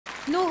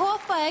Nå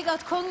håper jeg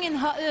at kongen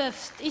har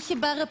øvd ikke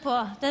bare på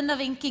denne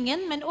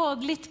vinkingen, men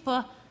også litt på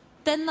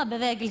denne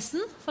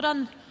bevegelsen, for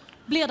den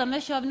blir det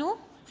mye av nå.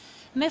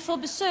 Vi får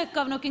besøk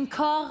av noen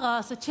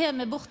karer som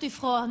kommer bort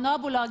fra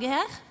nabolaget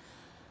her.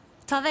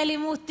 Ta vel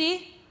imot de.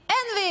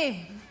 Envy!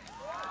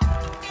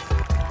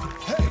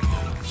 Hey,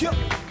 yo!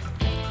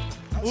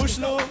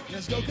 Oslo!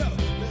 Let's go, and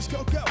let's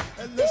go.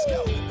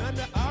 And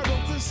I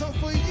wrote this song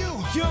for you.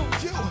 You,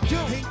 and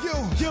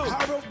you.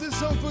 I wrote this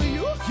song for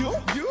you. You,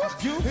 and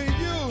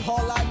you.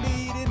 All I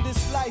need in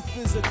this life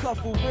is a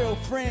couple real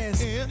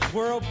friends.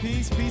 World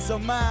peace, peace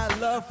of mind,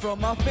 love from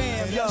my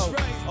fam. Yo,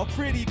 a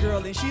pretty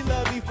girl and she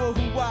love me for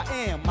who I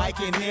am. Mike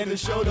in here to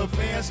show the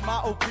fans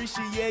my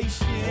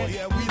appreciation. Oh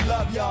yeah, we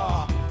love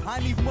y'all. I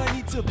need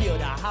money to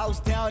build a house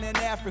down in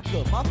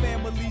Africa. My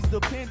family's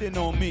dependent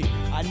on me.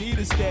 I need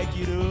to stack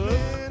it up.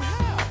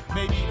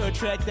 Maybe a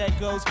track that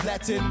goes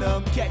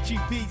platinum. Catchy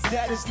beats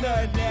that is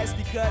nothing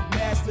nasty, cut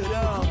mastered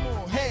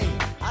Hey,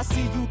 I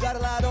see you got a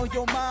lot on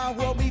your mind.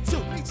 Well, me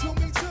too.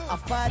 I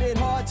find it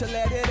hard to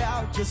let it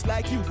out, just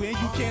like you, and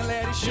you can't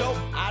let it show.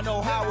 I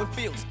know how it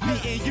feels. Me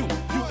and you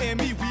and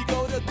me, we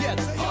go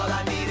together. All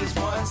I need is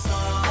one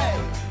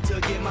song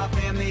to give my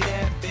family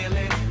that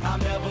feeling. I'm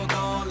never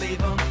gonna leave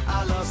them.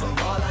 I love them.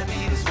 All I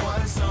need is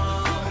one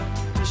song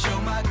to show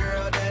my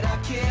girl that I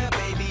care.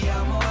 Baby,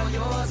 I'm all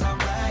yours. I'm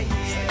right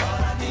here.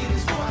 All I need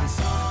is one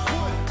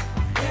song,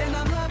 and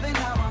I'm loving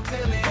how I'm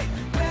feeling.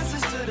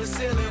 Glasses to the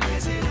ceiling,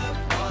 raise it up.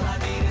 All I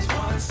need is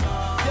one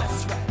song.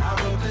 That's right. I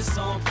wrote this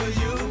song for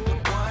you.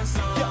 One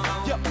song.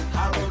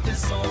 I wrote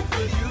this song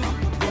for you.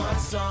 One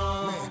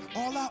song.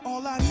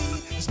 All I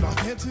need is my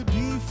fam to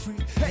be free,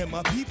 and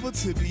my people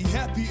to be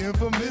happy and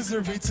for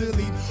misery to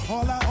leave.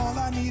 All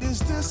I need is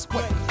this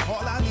way.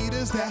 All I need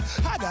is that.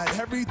 I got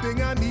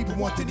everything I need, but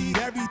want to need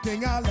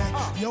everything I lack.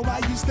 Yo, I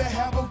used to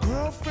have a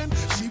girlfriend.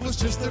 She was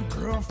just a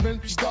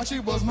girlfriend. She thought she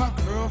was my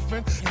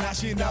girlfriend. Now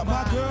she not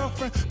my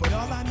girlfriend. But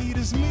all I need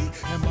is me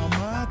and my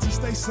mind to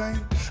stay sane.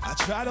 I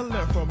try to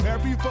learn from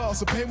every fall,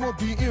 so pain won't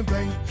be in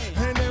vain.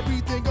 And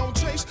everything gon'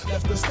 change.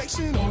 Left the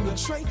station on the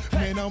train.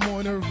 Man, I'm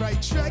on the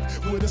right track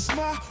with a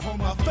smile on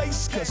my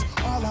face. Cause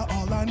all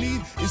I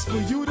need is for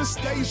you to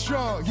stay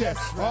strong. Yeah,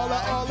 all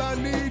I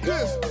need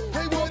is.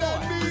 Hey, what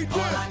I need?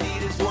 All I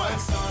need is one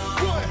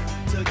song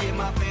to give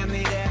my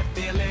family that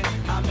feeling.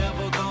 I'm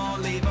never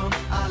gonna leave them.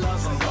 I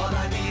love them. All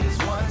I need is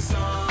one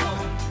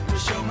song to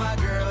show my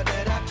girl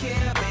that I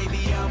care.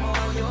 Baby, I'm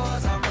all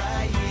yours. I'm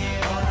right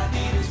here. All I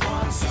need is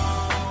one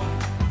song,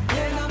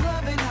 and I'm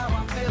loving how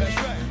I'm feeling.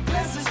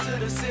 Glasses to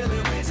the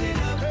ceiling, raise it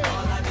up.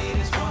 All I need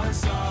is one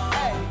song.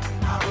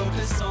 I wrote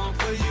this song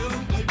for you.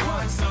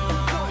 One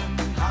song.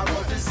 I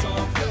wrote this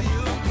song for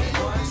you.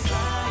 One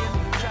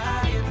song.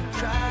 Trying,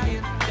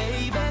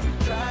 baby,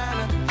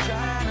 trying to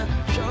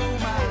show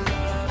my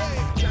love.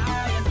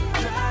 Trying,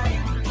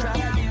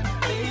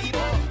 baby,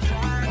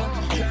 trying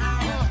to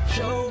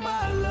show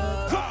my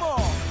love. Come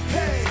on,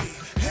 hey,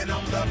 and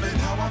I'm loving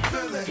how I'm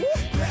feeling.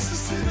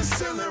 Glasses to the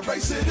ceiling,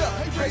 raise it up,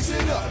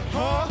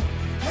 huh?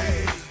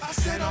 Hey, I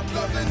said I'm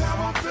loving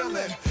how I'm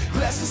feeling.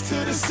 Glasses to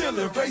the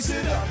ceiling, raise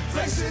it up,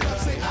 say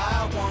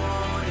I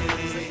want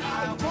it,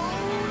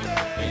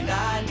 and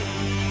I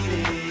need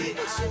it.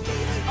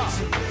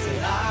 Say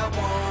I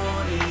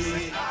want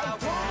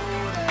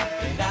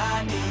it, and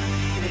I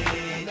need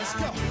it. Let's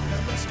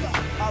go.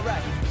 All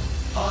right.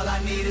 All I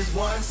need is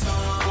one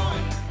song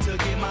to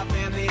give my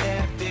family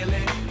that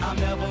feeling. I'm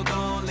never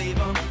gonna leave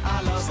them.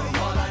 I love them.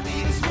 All I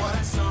need is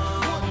one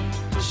song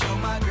to show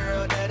my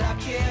girl that I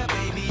care.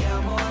 Baby,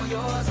 I'm all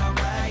yours. I'm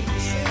right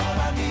here. All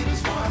I need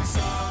is one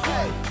song,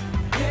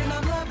 and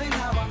I'm loving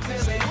how I'm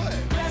feeling.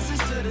 Glasses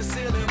to the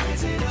ceiling,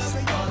 raise it up.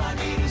 All I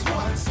need is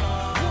one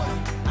song.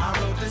 I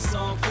wrote this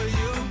song for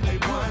you.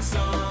 One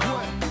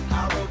song.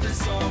 I wrote this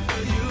song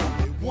for you.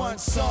 One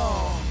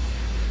song.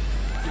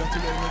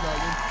 Gratulerer med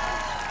dagen.